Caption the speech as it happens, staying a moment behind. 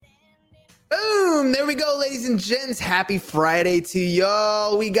Boom! There we go, ladies and gents. Happy Friday to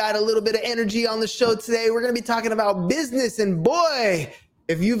y'all. We got a little bit of energy on the show today. We're going to be talking about business, and boy,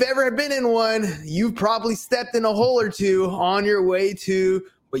 if you've ever been in one, you've probably stepped in a hole or two on your way to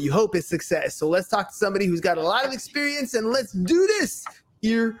what you hope is success. So let's talk to somebody who's got a lot of experience, and let's do this.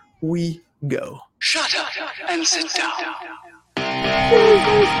 Here we go. Shut up and sit down.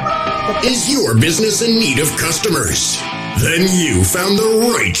 Is your business in need of customers? Then you found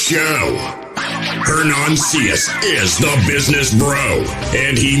the right show. Hernan Cias is the business bro,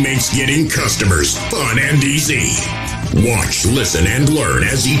 and he makes getting customers fun and easy. Watch, listen, and learn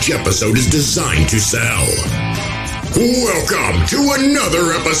as each episode is designed to sell. Welcome to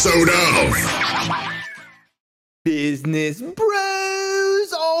another episode of Business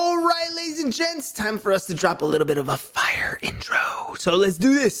Bros. All right, ladies and gents, time for us to drop a little bit of a fire intro. So let's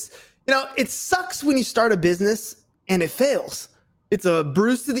do this. You know, it sucks when you start a business and it fails. It's a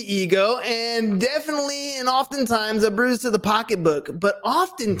bruise to the ego and definitely and oftentimes a bruise to the pocketbook. But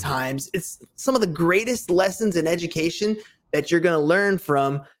oftentimes it's some of the greatest lessons in education that you're going to learn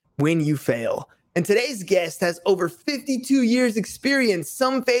from when you fail. And today's guest has over 52 years experience,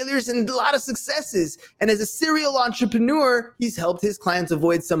 some failures and a lot of successes. And as a serial entrepreneur, he's helped his clients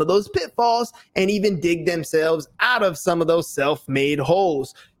avoid some of those pitfalls and even dig themselves out of some of those self-made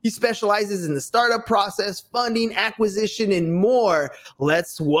holes. He specializes in the startup process, funding, acquisition, and more.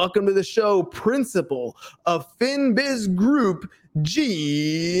 Let's welcome to the show, Principal of FinBiz Group,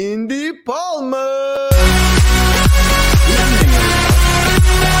 Gene DePalma.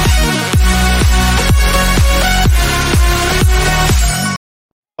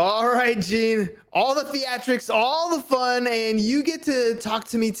 All right, Gene, all the theatrics, all the fun, and you get to talk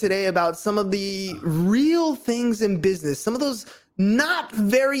to me today about some of the real things in business, some of those not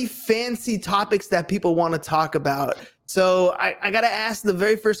very fancy topics that people want to talk about. So I got to ask the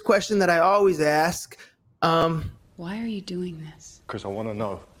very first question that I always ask. Why are you doing this? Because I want to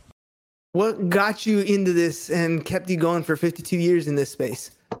know. What got you into this and kept you going for 52 years in this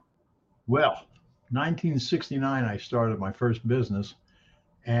space? Well, 1969, I started my first business.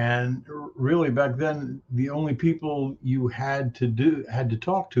 And really back then, the only people you had to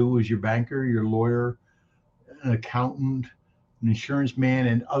talk to was your banker, your lawyer, an accountant, an insurance man,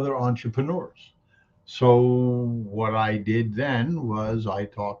 and other entrepreneurs. So what I did then was I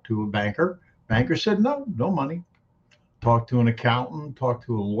talked to a banker. Banker said, no money. Talked to an accountant, talked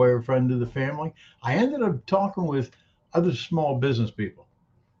to a lawyer friend of the family. I ended up talking with other small business people.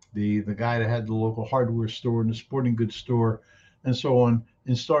 The guy that had the local hardware store and the sporting goods store and so on,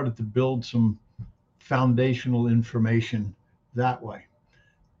 and started to build some foundational information that way.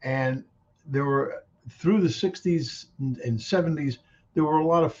 And there were, through the 60s and 70s, there were a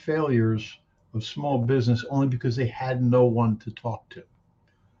lot of failures of small business only because they had no one to talk to.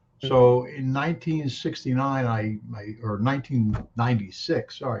 So in 1969,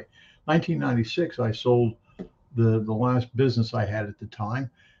 1996, I sold the last business I had at the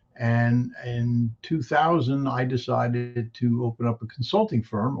time. And in 2000, I decided to open up a consulting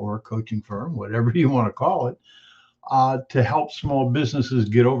firm or a coaching firm, whatever you want to call it, to help small businesses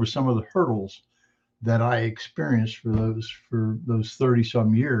get over some of the hurdles that I experienced for those 30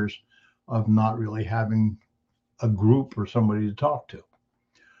 some years of not really having a group or somebody to talk to.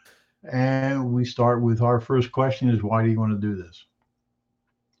 And we start with our first question is, why do you want to do this?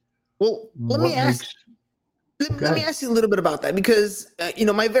 Well, let me ask you a little bit about that because,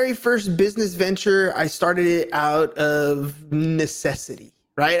 my very first business venture, I started it out of necessity,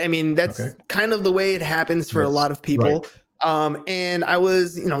 right? I mean, that's kind of the way it happens for a lot of people. Right. And I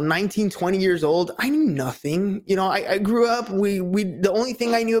was, 19, 20 years old. I knew nothing. I grew up, the only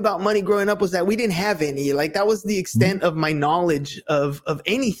thing I knew about money growing up was that we didn't have any. Like that was the extent of my knowledge of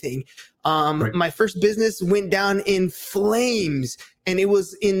anything. My first business went down in flames. And it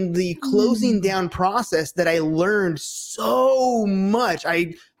was in the closing down process that I learned so much.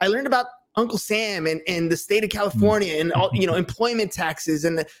 I learned about Uncle Sam and the state of California and all, employment taxes.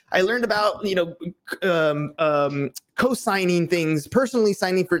 And I learned about, co-signing things, personally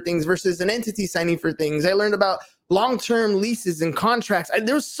signing for things versus an entity signing for things. I learned about long-term leases and contracts.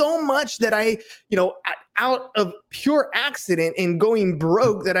 There was so much that I, out of pure accident and going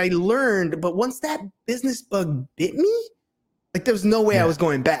broke that I learned. But once that business bug bit me, like there was no way I was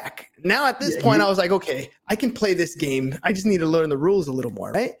going back. Now at this point, I was like, okay, I can play this game. I just need to learn the rules a little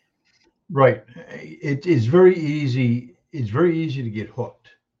more, right? Right. It is very easy. It's very easy to get hooked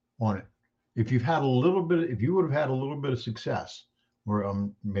on it. If you would have had a little bit of success,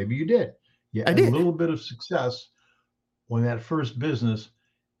 or maybe you did, a little bit of success on that first business,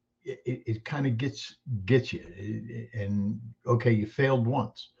 it kind of gets you. And okay, you failed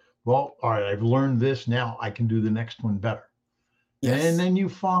once, Well, all right, I've learned this. Now I can do the next one better. Yes. And then you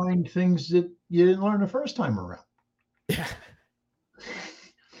find things that you didn't learn the first time around. Yeah.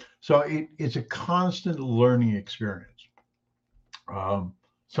 So it's a constant learning experience.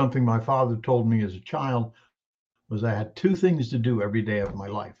 Something my father told me as a child was I had two things to do every day of my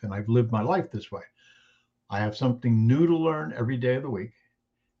life, and I've lived my life this way. I have something new to learn every day of the week,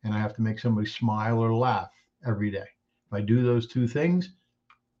 and I have to make somebody smile or laugh every day. If I do those two things,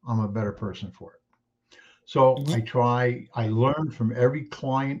 I'm a better person for it. So I learn from every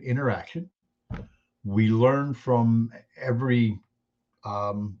client interaction. We learn from every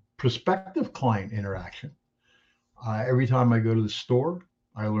prospective client interaction. Every time I go to the store,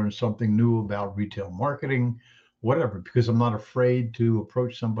 I learn something new about retail marketing, whatever, because I'm not afraid to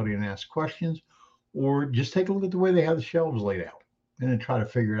approach somebody and ask questions, or just take a look at the way they have the shelves laid out and then try to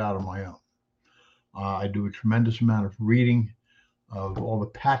figure it out on my own. I do a tremendous amount of reading of all the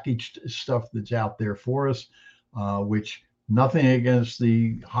packaged stuff that's out there for us, which nothing against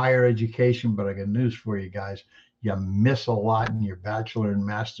the higher education, but I got news for you guys. You miss a lot in your bachelor and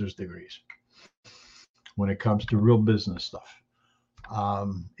master's degrees when it comes to real business stuff.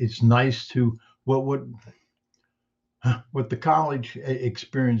 It's nice to, what the college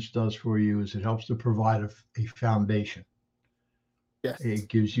experience does for you is it helps to provide a foundation. Yes. It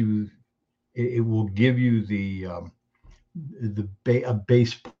gives you, it will give you a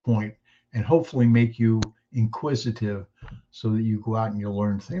base point and hopefully make you inquisitive so that you go out and you'll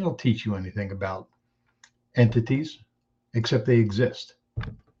learn things. It'll teach you anything about entities, except they exist.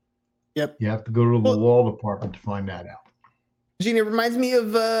 Yep. You have to go to the law department to find that out. Gene, it reminds me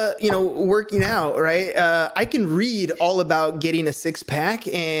of, working out, right? I can read all about getting a six pack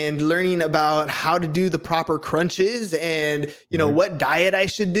and learning about how to do the proper crunches and, what diet I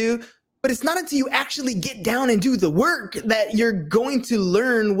should do. But it's not until you actually get down and do the work that you're going to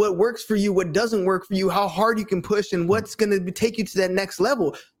learn what works for you, what doesn't work for you, how hard you can push, and what's going to take you to that next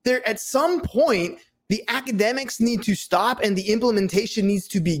level. There, at some point, the academics need to stop and the implementation needs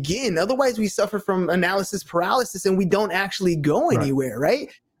to begin. Otherwise, we suffer from analysis paralysis and we don't actually go anywhere,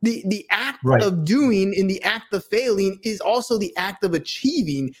 right? The act of doing and the act of failing is also the act of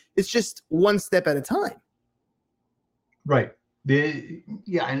achieving. It's just one step at a time. Right.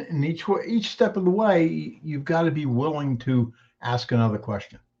 And each step of the way, you've got to be willing to ask another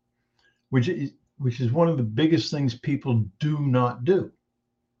question, which is one of the biggest things people do not do.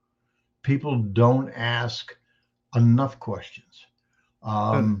 People don't ask enough questions.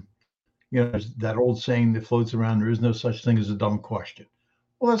 That old saying that floats around, there is no such thing as a dumb question.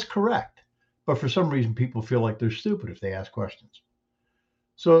 Well, that's correct. But for some reason, people feel like they're stupid if they ask questions.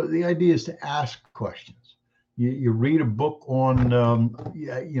 So the idea is to ask questions. You read a book on,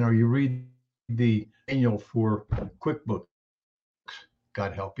 you read the manual for QuickBooks,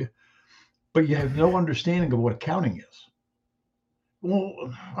 God help you, but you have no understanding of what accounting is.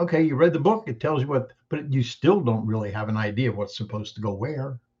 Well, okay, you read the book, it tells you what, but you still don't really have an idea of what's supposed to go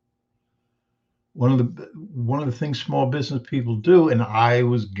where. One of the things small business people do, and I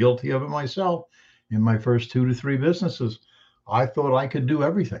was guilty of it myself in my first 2 to 3 businesses, I thought I could do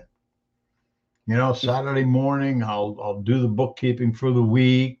everything. Saturday morning, I'll do the bookkeeping for the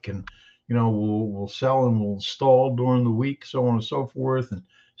week, and we'll sell and we'll install during the week, so on and so forth. And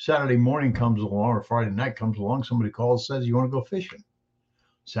Saturday morning comes along, or Friday night comes along, somebody calls, says, "You want to go fishing?"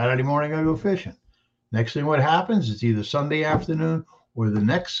 Saturday morning, I go fishing. Next thing what happens, it's either Sunday afternoon or the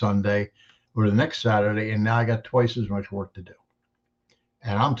next Sunday or the next Saturday, and now I got twice as much work to do.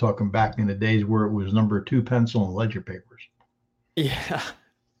 And I'm talking back in the days where it was number 2 pencil and ledger papers. Yeah.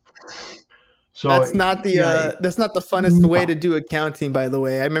 So that's not the funnest way to do accounting, by the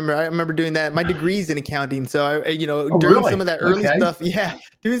way. I remember doing that. My degree's in accounting, so during some of that early stuff,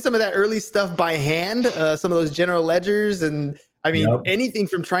 doing some of that early stuff by hand, some of those general ledgers, and anything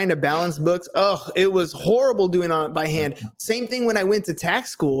from trying to balance books. Oh, it was horrible doing it by hand. Same thing when I went to tax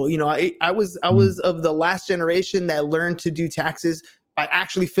school. I was of the last generation that learned to do taxes by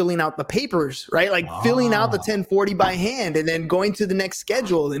actually filling out the papers, right? Like filling out the 1040 by hand and then going to the next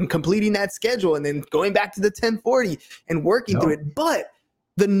schedule and completing that schedule and then going back to the 1040 and working through it. But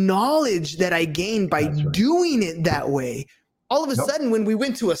the knowledge that I gained by doing it that way, all of a sudden, when we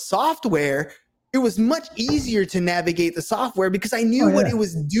went to a software, it was much easier to navigate the software because I knew what it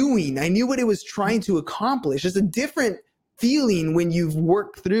was doing. I knew what it was trying to accomplish. It's a different feeling when you've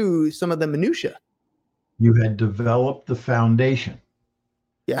worked through some of the minutia. You had developed the foundation.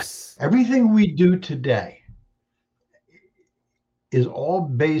 Yes. Everything we do today is all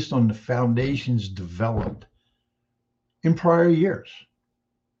based on the foundations developed in prior years.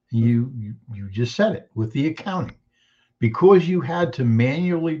 You just said it with the accounting. because you had to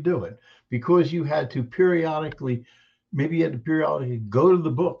manually do it, because you had to periodically, maybe you had to periodically go to the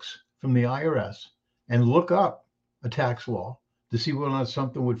books from the IRS and look up a tax law to see whether or not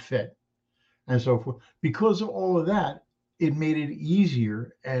something would fit and so forth. Because of all of that, it made it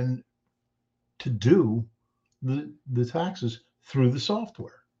easier and to do the taxes through the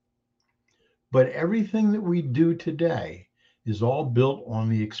software. But everything that we do today is all built on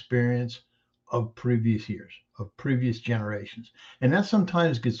the experience of previous years, of previous generations. And that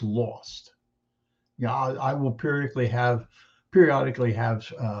sometimes gets lost. I will periodically have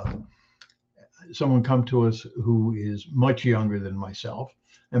someone come to us who is much younger than myself.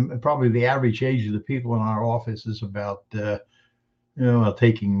 And probably the average age of the people in our office is about,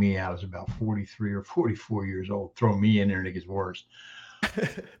 taking me out is about 43 or 44 years old. Throw me in there and it gets worse.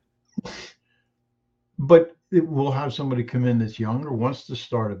 But we'll have somebody come in that's younger, wants to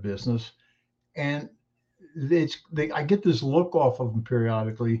start a business, and I get this look off of them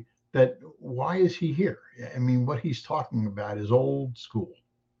periodically that, why is he here? I mean, what he's talking about is old school.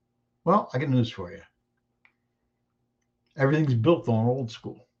 Well, I got news for you. Everything's built on old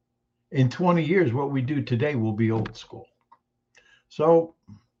school. In 20 years, what we do today will be old school. So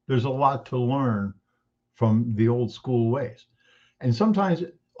there's a lot to learn from the old school ways. And sometimes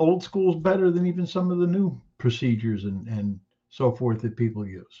old school is better than even some of the new procedures and so forth that people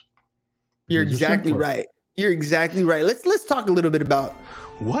use. You're exactly right. You're exactly right. Let's talk a little bit about,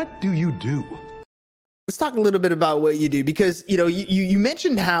 what do you do? let's talk a little bit about what you do, because you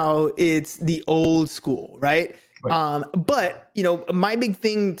mentioned how it's the old school, right? Right. But my big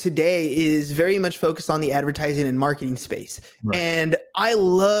thing today is very much focused on the advertising and marketing space. Right. And I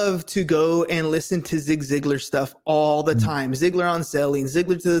love to go and listen to Zig Ziglar stuff all the time. Ziglar on selling,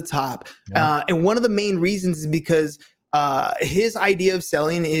 Ziglar to the top. Yeah. And one of the main reasons is because his idea of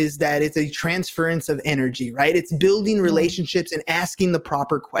selling is that it's a transference of energy, right? It's building relationships and asking the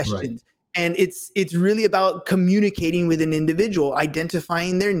proper questions. Right. And it's really about communicating with an individual,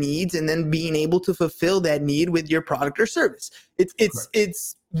 identifying their needs, and then being able to fulfill that need with your product or service.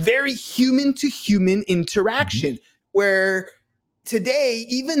 It's very human to human interaction, where today,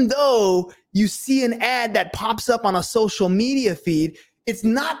 even though you see an ad that pops up on a social media feed, it's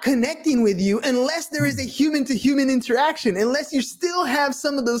not connecting with you unless there is a human to human interaction, unless you still have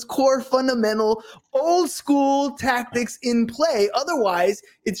some of those core fundamental old school tactics in play. Otherwise,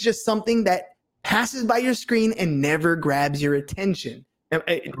 it's just something that passes by your screen and never grabs your attention. And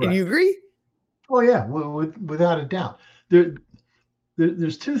you agree? Oh yeah, without a doubt.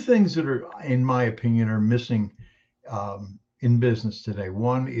 There's two things that are, in my opinion, are missing in business today.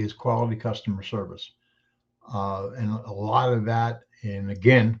 One is quality customer service. And a lot of that, and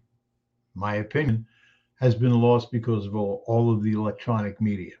again, my opinion, has been lost because of all of the electronic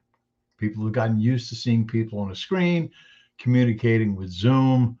media. People have gotten used to seeing people on a screen, communicating with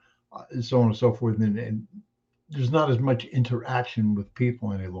Zoom, and so on and so forth. And there's not as much interaction with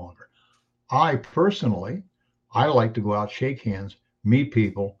people any longer. I personally, I like to go out, shake hands, meet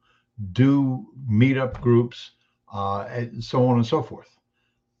people, do meetup groups, and so on and so forth,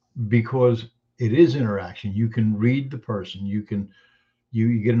 because it is interaction. You can read the person. You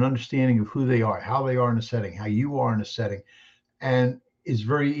get an understanding of who they are, how they are in a setting, how you are in a setting. And it's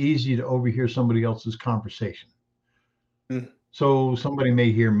very easy to overhear somebody else's conversation. So somebody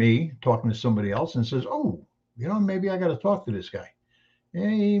may hear me talking to somebody else and says, oh, maybe I got to talk to this guy.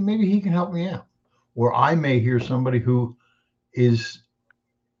 Hey, maybe he can help me out. Or I may hear somebody who is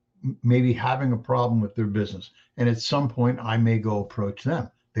maybe having a problem with their business. And at some point I may go approach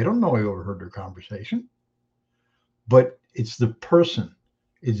them. They don't know I overheard their conversation, but it's the person.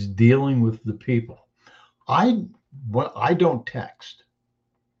 It's dealing with the people. I don't text.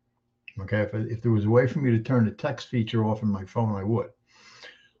 Okay, if there was a way for me to turn the text feature off in my phone, I would.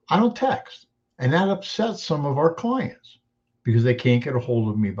 I don't text, and that upsets some of our clients because they can't get a hold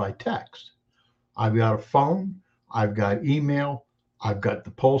of me by text. I've got a phone, I've got email, I've got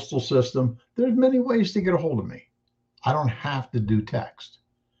the postal system. There's many ways to get a hold of me. I don't have to do text.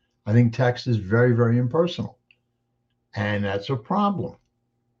 I think text is very, very impersonal. And that's a problem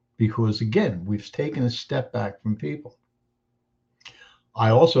because, again, we've taken a step back from people.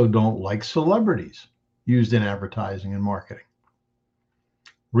 I also don't like celebrities used in advertising and marketing.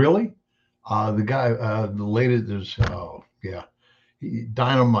 Really? The guy, the latest, there's,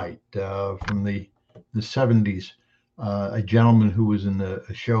 Dynamite from the 70s, a gentleman who was in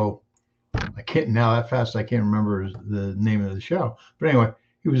a show. I can't remember the name of the show. But anyway,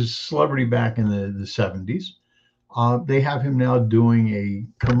 he was a celebrity back in the 70s. They have him now doing a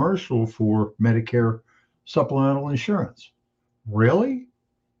commercial for Medicare supplemental insurance. Really?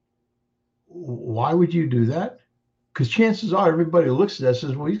 Why would you do that? Because chances are everybody looks at that and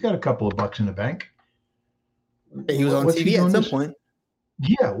says, well, he's got a couple of bucks in the bank. He was on What's he TV at doing some this? point.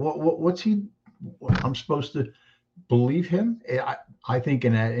 Yeah. What's he? I'm supposed to believe him? I think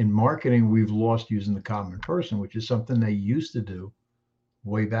in marketing, we've lost using the common person, which is something they used to do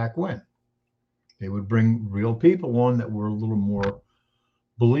way back when. They would bring real people on that were a little more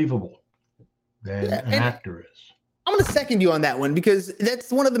believable than an actor is. I'm going to second you on that one, because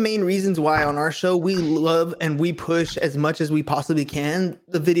that's one of the main reasons why on our show we love and we push as much as we possibly can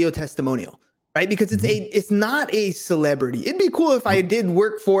the video testimonial, right? Because it's not a celebrity. It'd be cool if I did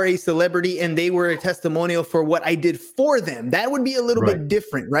work for a celebrity and they were a testimonial for what I did for them. That would be a little bit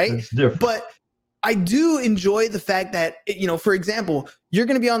different, right? It's different. But I do enjoy the fact that, for example, you're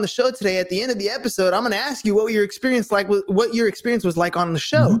going to be on the show today. At the end of the episode, I'm going to ask you what your experience was like on the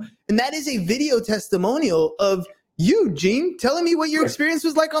show. And that is a video testimonial of you, Gene, telling me what your experience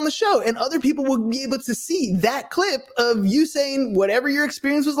was like on the show. And other people will be able to see that clip of you saying whatever your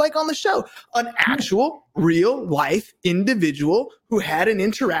experience was like on the show. An actual real life individual who had an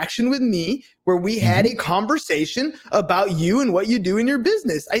interaction with me where we had a conversation about you and what you do in your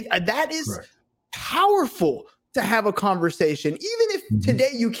business. That is powerful to have a conversation, even if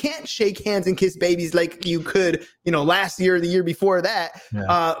today you can't shake hands and kiss babies like you could, last year or the year before that.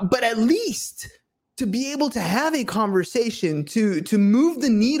 But at least to be able to have a conversation, to move the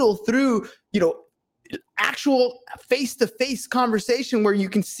needle through, actual face-to-face conversation where you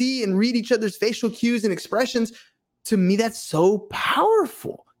can see and read each other's facial cues and expressions. To me, that's so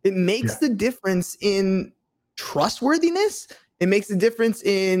powerful. It makes the difference in trustworthiness. It makes a difference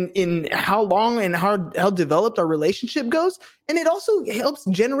in how long and how developed our relationship goes. And it also helps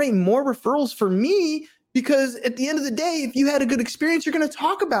generate more referrals for me, because at the end of the day, if you had a good experience, you're going to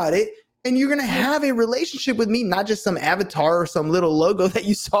talk about it and you're going to have a relationship with me, not just some avatar or some little logo that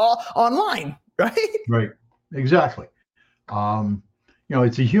you saw online, right? Right. Exactly.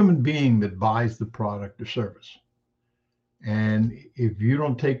 It's a human being that buys the product or service. And if you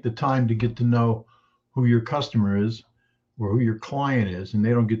don't take the time to get to know who your customer is, or who your client is, and they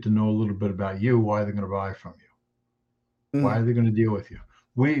don't get to know a little bit about you, why are they going to buy from you? Why are they going to deal with you?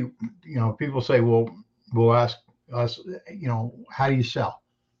 People say, well, we'll ask us, how do you sell?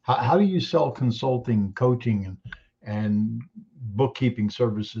 How do you sell consulting, coaching, and bookkeeping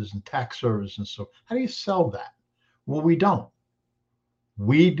services and tax services? And so how do you sell that? Well, we don't.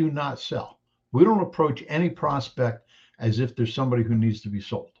 We do not sell. We don't approach any prospect as if there's somebody who needs to be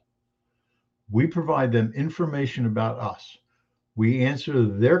sold. We provide them information about us. We answer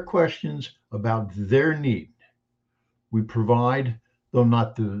their questions about their need. We provide, though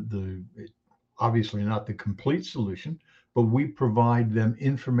not obviously not the complete solution, but we provide them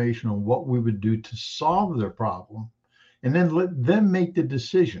information on what we would do to solve their problem, and then let them make the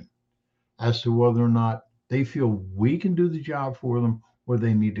decision as to whether or not they feel we can do the job for them or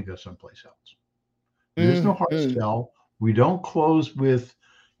they need to go someplace else. There's no hard sell. We don't close with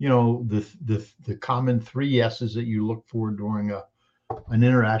the common 3 yeses that you look for during an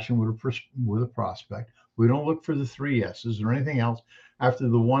interaction with a prospect. We don't look for the 3 yeses or anything else. After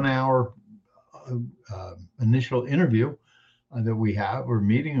the 1 hour initial interview that we have, or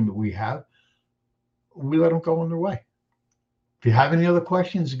meeting that we have, we let them go on their way. If you have any other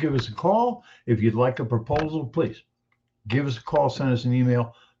questions, give us a call. If you'd like a proposal, please give us a call, send us an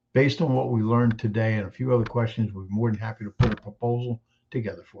email. Based on what we learned today and a few other questions, we're more than happy to put a proposal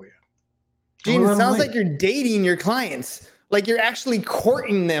together for you. Gene, it sounds like you're dating your clients. Like you're actually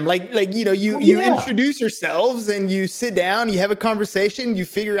courting them. You introduce yourselves and you sit down, you have a conversation, you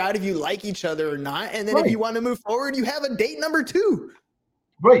figure out if you like each other or not. And then if you want to move forward, you have a date number 2.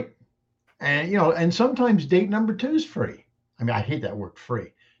 Right. And, and sometimes date number 2 is free. I mean, I hate that word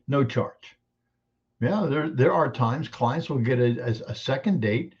free, no charge. Yeah, there are times clients will get a second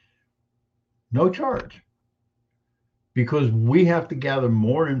date, no charge, because we have to gather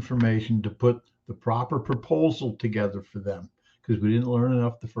more information to put the proper proposal together for them, because we didn't learn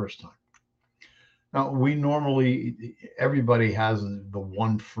enough the first time. Now, everybody has the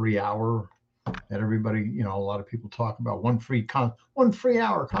 1 free hour that everybody, a lot of people talk about, 1 free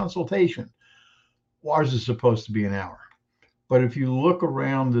hour consultation. Ours is supposed to be an hour. But if you look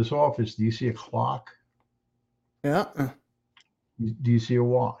around this office, do you see a clock? Yeah. Do you see a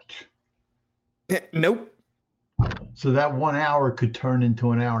watch? Nope. So that 1 hour could turn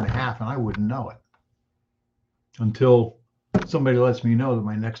into an hour and a half, and I wouldn't know it until somebody lets me know that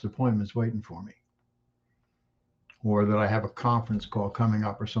my next appointment is waiting for me, or that I have a conference call coming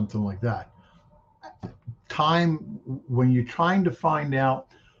up or something like that. Time, when you're trying to find out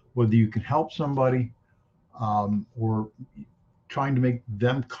whether you can help somebody or trying to make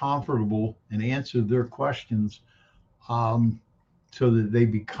them comfortable and answer their questions so that they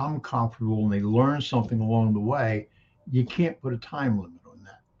become comfortable and they learn something along the way. You can't put a time limit on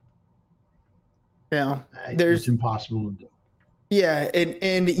that. Yeah, It's impossible to do. Yeah,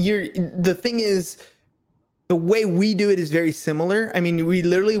 and the thing is, the way we do it is very similar. I mean, we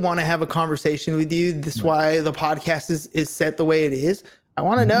literally want to have a conversation with you. This is why the podcast is set the way it is. I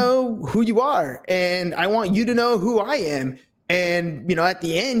want to know who you are, and I want you to know who I am. And at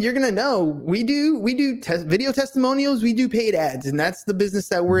the end, you're gonna know we do video testimonials, we do paid ads, and that's the business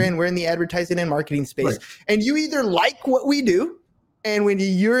that we're in. We're in the advertising and marketing space, right. And you either like what we do, and when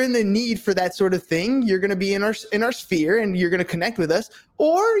you're in the need for that sort of thing, you're gonna be in our sphere, and you're gonna connect with us,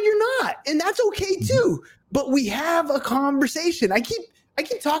 or you're not, and that's okay too. But we have a conversation. I keep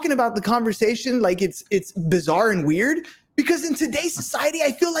talking about the conversation like it's bizarre and weird, because in today's society,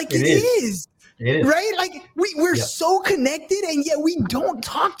 I feel like it is. Right? Like we're so connected, and yet we don't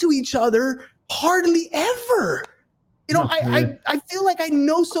talk to each other hardly ever. I feel like I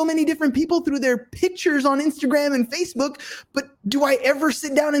know so many different people through their pictures on Instagram and Facebook, but do I ever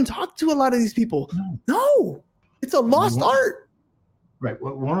sit down and talk to a lot of these people? No. It's a lost art. Right.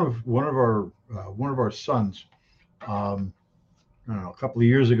 Well, one of our sons, I don't know, a couple of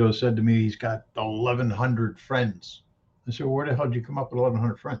years ago said to me he's got 1,100 friends. I said, well, where the hell did you come up with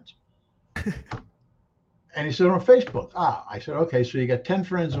 1,100 friends? And he said, on Facebook. I said, okay, so you got 10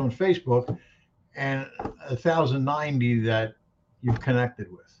 friends on Facebook and 1,090 that you've connected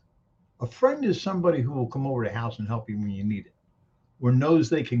with. A friend is somebody who will come over to the house and help you when you need it, or knows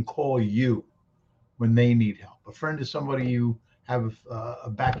they can call you when they need help. A friend is somebody you have a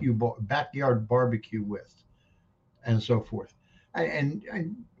backyard barbecue with, and so forth. And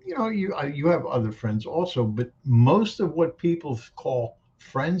you have other friends also, but most of what people call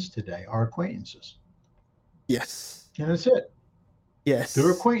friends today are acquaintances. Yes. And that's it. Yes.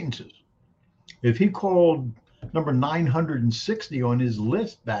 They're acquaintances. If he called number 960 on his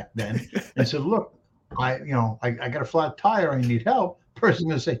list back then and said, look, I got a flat tire, I need help, the person's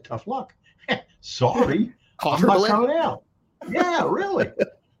going to say, tough luck. Sorry, I'm not coming out. Yeah, really.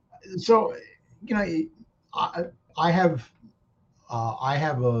 So, I have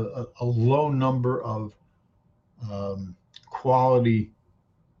a low number of quality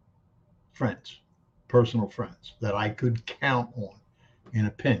friends, personal friends that I could count on in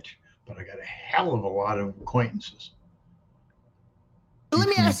a pinch, but I got a hell of a lot of acquaintances. Let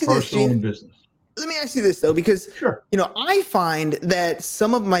me ask you this, Gene. Business. Let me ask you this though, because I find that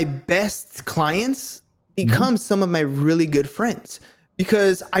some of my best clients become some of my really good friends,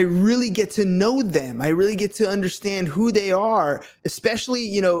 because I really get to know them. I really get to understand who they are,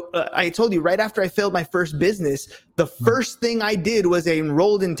 especially, I told you right after I failed my first business, the first thing I did was I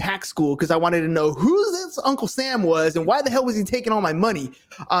enrolled in tax school because I wanted to know who this Uncle Sam was and why the hell was he taking all my money.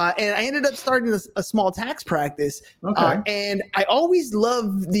 And I ended up starting a small tax practice. And I always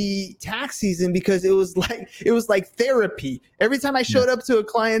loved the tax season because it was like therapy. Every time I showed up to a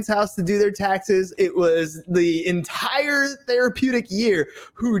client's house to do their taxes, it was the entire therapeutic year.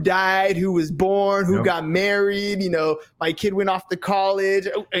 Who died, who was born, who got married, my kid went off to college,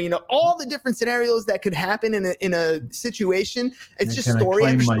 all the different scenarios that could happen in a situation. It's just story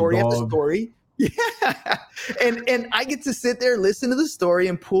after story after story. Yeah. And I get to sit there, listen to the story,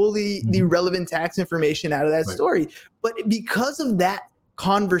 and pull the relevant tax information out of that story. But because of that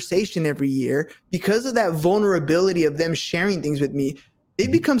conversation every year, because of that vulnerability of them sharing things with me, they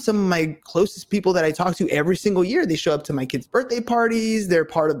become some of my closest people that I talk to every single year. They show up to my kids' birthday parties. They're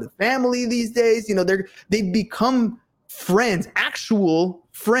part of the family these days. They become friends, actual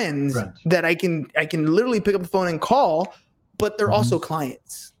friends that I can literally pick up the phone and call, but they're also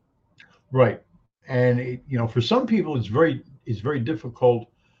clients. Right. And for some people, it's very difficult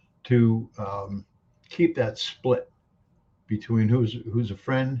to keep that split between who's a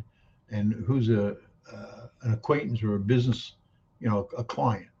friend and who's an acquaintance or a business, a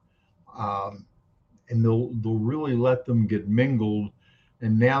client. And they'll really let them get mingled.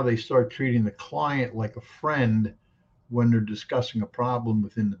 And now they start treating the client like a friend when they're discussing a problem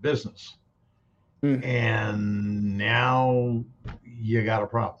within the business. And now you got a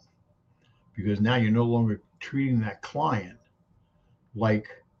problem, because now you're no longer treating that client like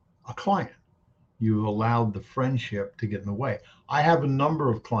a client. You've allowed the friendship to get in the way. I have a number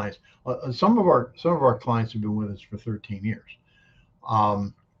of clients. Some of our clients have been with us for 13 years.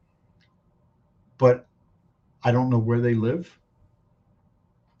 But I don't know where they live.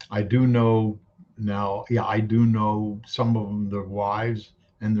 I do know now, I do know some of them, their wives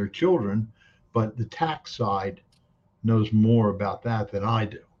and their children, but the tax side knows more about that than I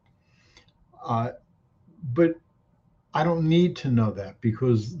do. But I don't need to know that,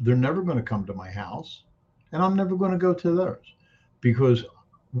 because they're never going to come to my house. and I'm never going to go to theirs because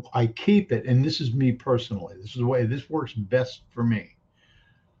I keep it. And this is me personally. This is the way this works best for me.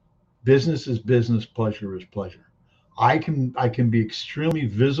 Business is business. Pleasure is pleasure. I can be extremely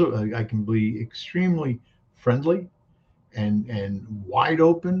visible. I can be extremely friendly and wide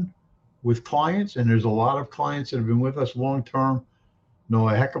open with clients. And there's a lot of clients that have been with us long term, know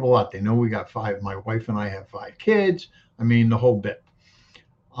a heck of a lot. They know we got 5. My wife and I have 5 kids. I mean, the whole bit.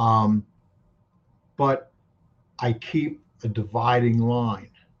 But I keep a dividing line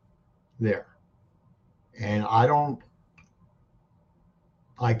there. And I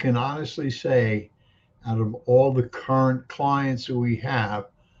can honestly say, out of all the current clients that we have,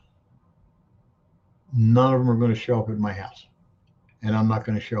 none of them are going to show up at my house. And I'm not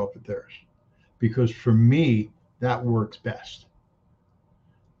going to show up at theirs. Because for me, that works best.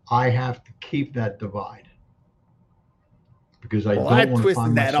 I have to keep that divide. Because I don't want to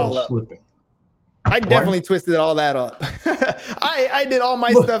find myself slipping. I definitely twisted all that up. I did all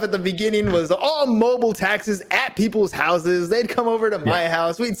my stuff at the beginning was all mobile taxes at people's houses. They'd come over to my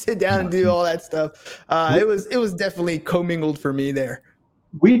house. We'd sit down and do all that stuff. It was definitely commingled for me there.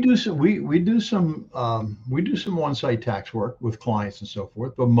 We do some on-site tax work with clients and so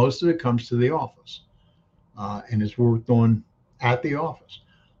forth, but most of it comes to the office, and it's worked on at the office.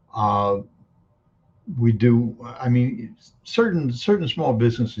 We do. I mean, certain small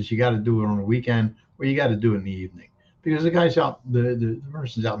businesses you got to do it on a weekend, or you got to do it in the evening because the guy's out, the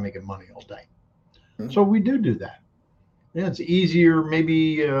person's out making money all day. Mm-hmm. So we do that. Yeah, it's easier.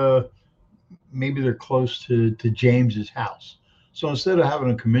 Maybe they're close to James's house. So instead of having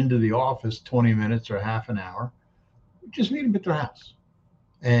them come into the office 20 minutes or half an hour, just meet them at their house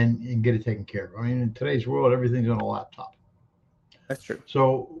and get it taken care of. I mean, in today's world, everything's on a laptop. That's true.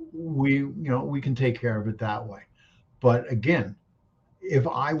 So we can take care of it that way. But again, if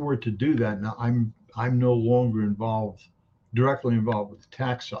I were to do that now, I'm no longer directly involved with the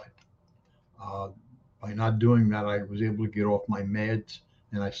tax side. By not doing that, I was able to get off my meds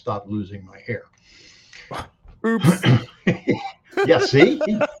and I stopped losing my hair. Oops. Yeah, see,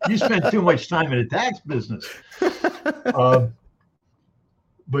 you spent too much time in the tax business.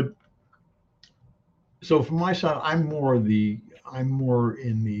 But so from my side, I'm more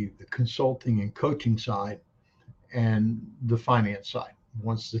in the consulting and coaching side and the finance side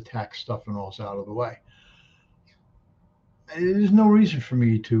once the tax stuff and all's out of the way. There's no reason for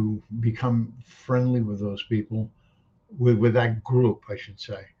me to become friendly with those people, with that group, I should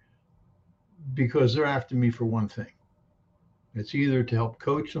say, because they're after me for one thing. It's either to help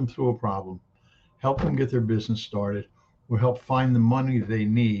coach them through a problem, help them get their business started, or help find the money they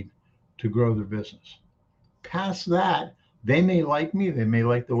need to grow their business. Past that, they may like me. They may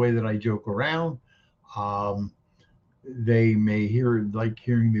like the way that I joke around. They may like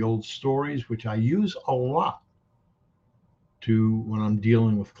hearing the old stories, which I use a lot when I'm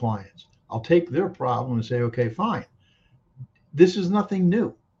dealing with clients. I'll take their problem and say, okay, fine. This is nothing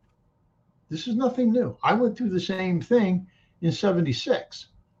new. This is nothing new. I went through the same thing in 76,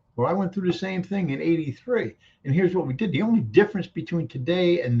 or I went through the same thing in 83. And here's what we did. The only difference between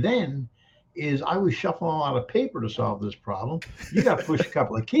today and then is I was shuffling a lot of paper to solve this problem. You got to push a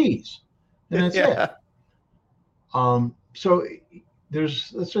couple of keys, and that's it. So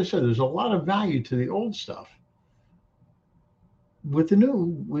as I said, there's a lot of value to the old stuff with the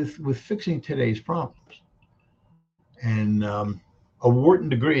new, with fixing today's problems. And a Wharton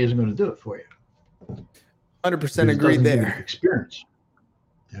degree isn't going to do it for you. 100% agree there. Experience.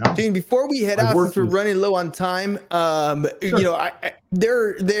 Gene, before we head out, since we're running low on time, sure.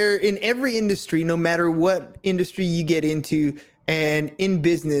 They're in every industry, no matter what industry you get into, and in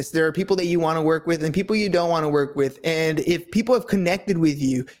business, there are people that you want to work with and people you don't want to work with. And if people have connected with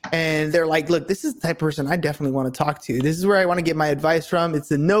you and they're like, look, this is the type of person I definitely want to talk to. This is where I want to get my advice from. It's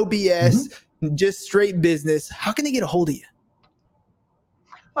a no BS, just straight business. How can they get a hold of you?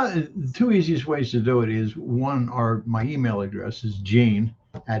 The two easiest ways to do it is one, my email address is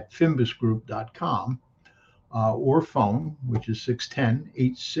gene@fimbusgroup.com, or phone, which is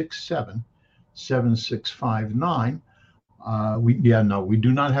 610-867-7659. We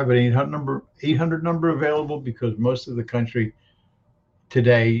do not have an 800 number available because most of the country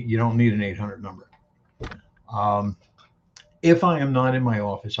today, you don't need an 800 number. If I am not in my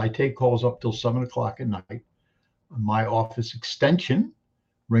office, I take calls up till 7:00 at night. My office extension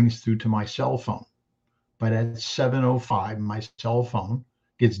rings through to my cell phone, but at 7:05, my cell phone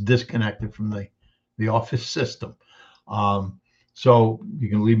gets disconnected from the office system. So you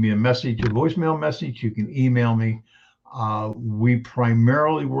can leave me a message, a voicemail message. You can email me. We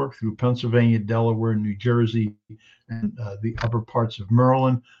primarily work through Pennsylvania, Delaware, New Jersey, and the upper parts of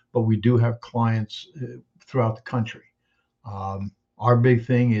Maryland, but we do have clients throughout the country. Our big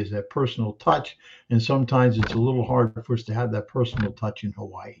thing is that personal touch, and sometimes it's a little hard for us to have that personal touch in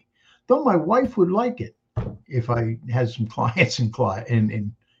Hawaii. Though my wife would like it if I had some clients in Hawaii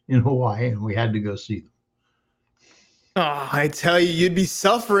and we had to go see them. Oh, I tell you, you'd be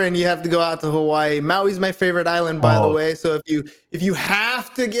suffering. You have to go out to Hawaii. Maui's my favorite island, by the way. So if you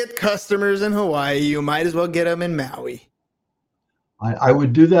have to get customers in Hawaii, you might as well get them in Maui. I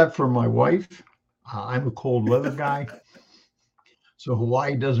would do that for my wife. I'm a cold weather guy, so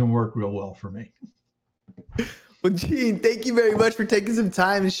Hawaii doesn't work real well for me. Well, Gene, thank you very much for taking some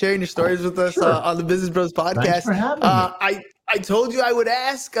time and sharing your stories with us Sure. on the Business Bros podcast. Thanks for having me. I told you I would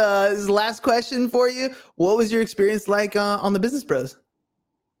ask. This is the last question for you. What was your experience like on the Business Bros?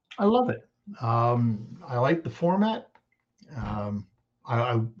 I love it. I like the format.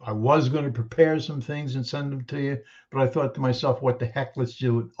 I was going to prepare some things and send them to you, but I thought to myself, what the heck, let's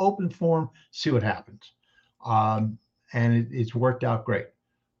do an open forum, see what happens. And it's worked out great.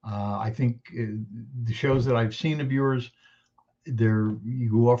 I think the shows that I've seen of yours,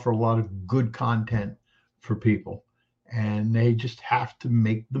 you offer a lot of good content for people, and they just have to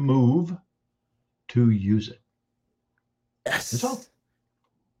make the move to use it. Yes. That's all.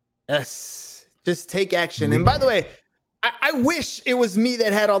 Yes. Just take action. And by the way, I wish it was me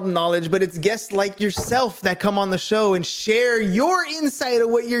that had all the knowledge, but it's guests like yourself that come on the show and share your insight of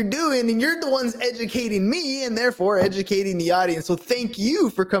what you're doing. And you're the ones educating me and therefore educating the audience. So thank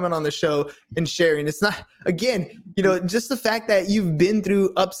you for coming on the show and sharing. It's not, again, just the fact that you've been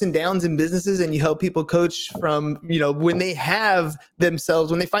through ups and downs in businesses and you help people coach from, when they have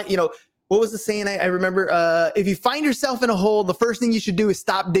themselves, when they find, what was the saying? I remember, if you find yourself in a hole, the first thing you should do is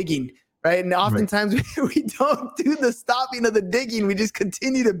stop digging. Right. And oftentimes we don't do the stopping of the digging. We just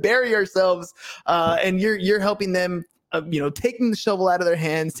continue to bury ourselves. And you're helping them, taking the shovel out of their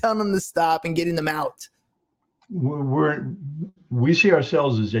hands, telling them to stop and getting them out. We see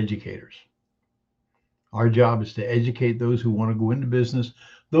ourselves as educators. Our job is to educate those who want to go into business.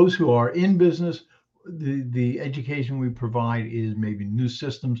 Those who are in business, the education we provide is maybe new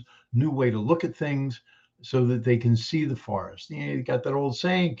systems, new way to look at things, so that they can see the forest. You got that old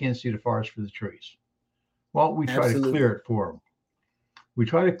saying, you can't see the forest for the trees. Well, we try to clear it for them. We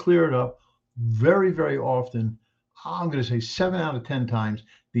try to clear it up very, very often. I'm going to say 7 out of 10 times,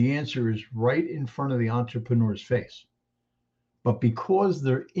 the answer is right in front of the entrepreneur's face. But because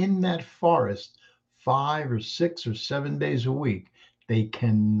they're in that forest 5 or 6 or 7 days a week, they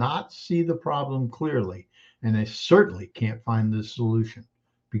cannot see the problem clearly. And they certainly can't find the solution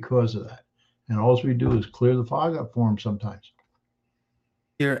because of that. And all we do is clear the fog up for them sometimes.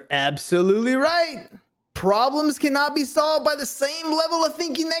 You're absolutely right. Problems cannot be solved by the same level of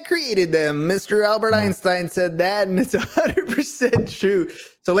thinking that created them. Mr. Albert Einstein said that, and it's 100% true.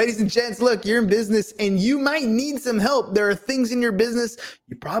 So ladies and gents, look, you're in business and you might need some help. There are things in your business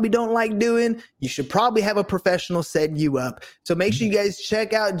you probably don't like doing. You should probably have a professional set you up. So make sure you guys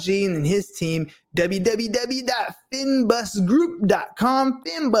check out Gene and his team, www.finbusgroup.com,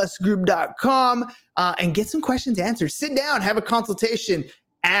 finbusgroup.com, and get some questions answered. Sit down, have a consultation,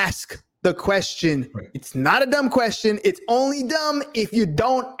 ask the question. Right. It's not a dumb question. It's only dumb if you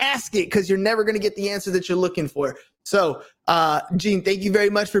don't ask it, because you're never going to get the answer that you're looking for. So, Gene, thank you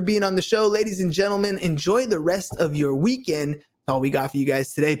very much for being on the show. Ladies and gentlemen, enjoy the rest of your weekend. That's all we got for you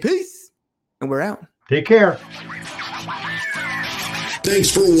guys today. Peace. And we're out. Take care.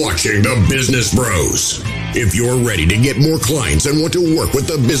 Thanks for watching The Business Bros. If you're ready to get more clients and want to work with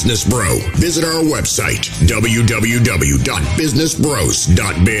The Business Bro, visit our website,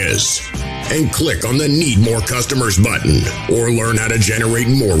 www.businessbros.biz, and click on the Need More Customers button, or learn how to generate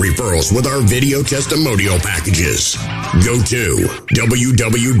more referrals with our video testimonial packages. Go to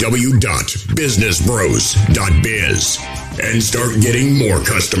www.businessbros.biz and start getting more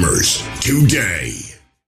customers today.